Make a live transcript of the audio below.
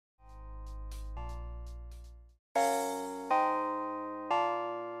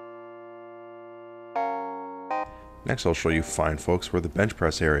Next I'll show you fine folks where the bench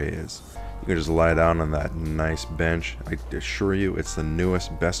press area is. You can just lie down on that nice bench. I assure you it's the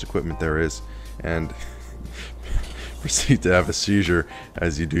newest, best equipment there is, and proceed to have a seizure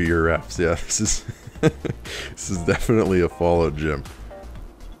as you do your reps. Yeah, this is this is definitely a Fallout gym.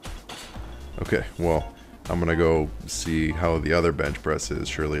 Okay, well, I'm gonna go see how the other bench press is.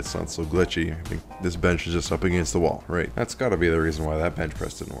 Surely it's not so glitchy. I think this bench is just up against the wall, right? That's gotta be the reason why that bench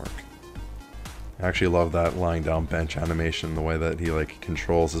press didn't work. I actually love that lying down bench animation, the way that he like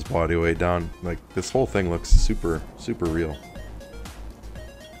controls his body weight down. Like, this whole thing looks super real.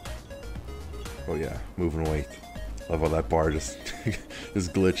 Oh yeah, moving weight. Love how that bar just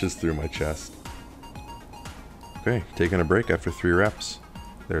just glitches through my chest. Okay, taking a break after 3 reps.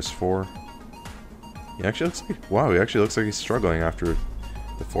 There's 4. He actually looks like, wow, he actually looks like he's struggling after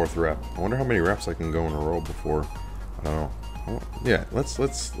the 4th rep. I wonder how many reps I can go in a row before. I don't know. Yeah, let's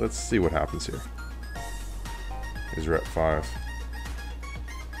see what happens here. Here's rep 5.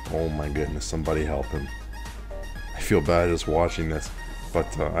 Oh my goodness, somebody help him. I feel bad just watching this, but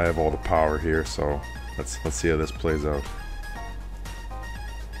I have all the power here, so let's see how this plays out.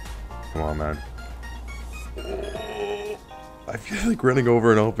 Come on, man. Oh, I feel like running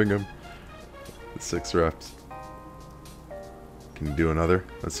over and helping him. 6 reps. Can you do another?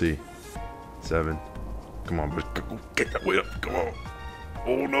 Let's see. 7. Come on, but get that weight up. Come on.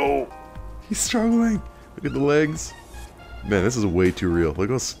 Oh no. He's struggling. Look at the legs. Man, this is way too real. Look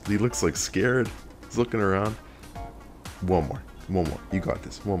how he looks like scared. He's looking around. One more. One more. You got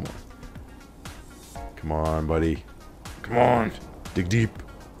this. One more. Come on, buddy. Come on. Dig deep.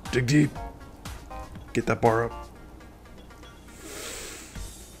 Dig deep. Get that bar up.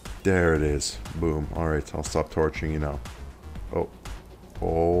 There it is. Boom. Alright, I'll stop torturing you now. Oh.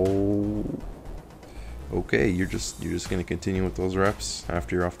 Oh. Okay, you're just gonna continue with those reps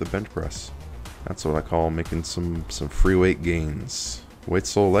after you're off the bench press. That's what I call making some free weight gains. Weight's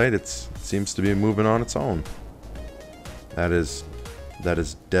so light, it seems to be moving on its own. That is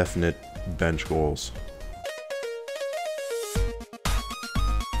definite bench goals.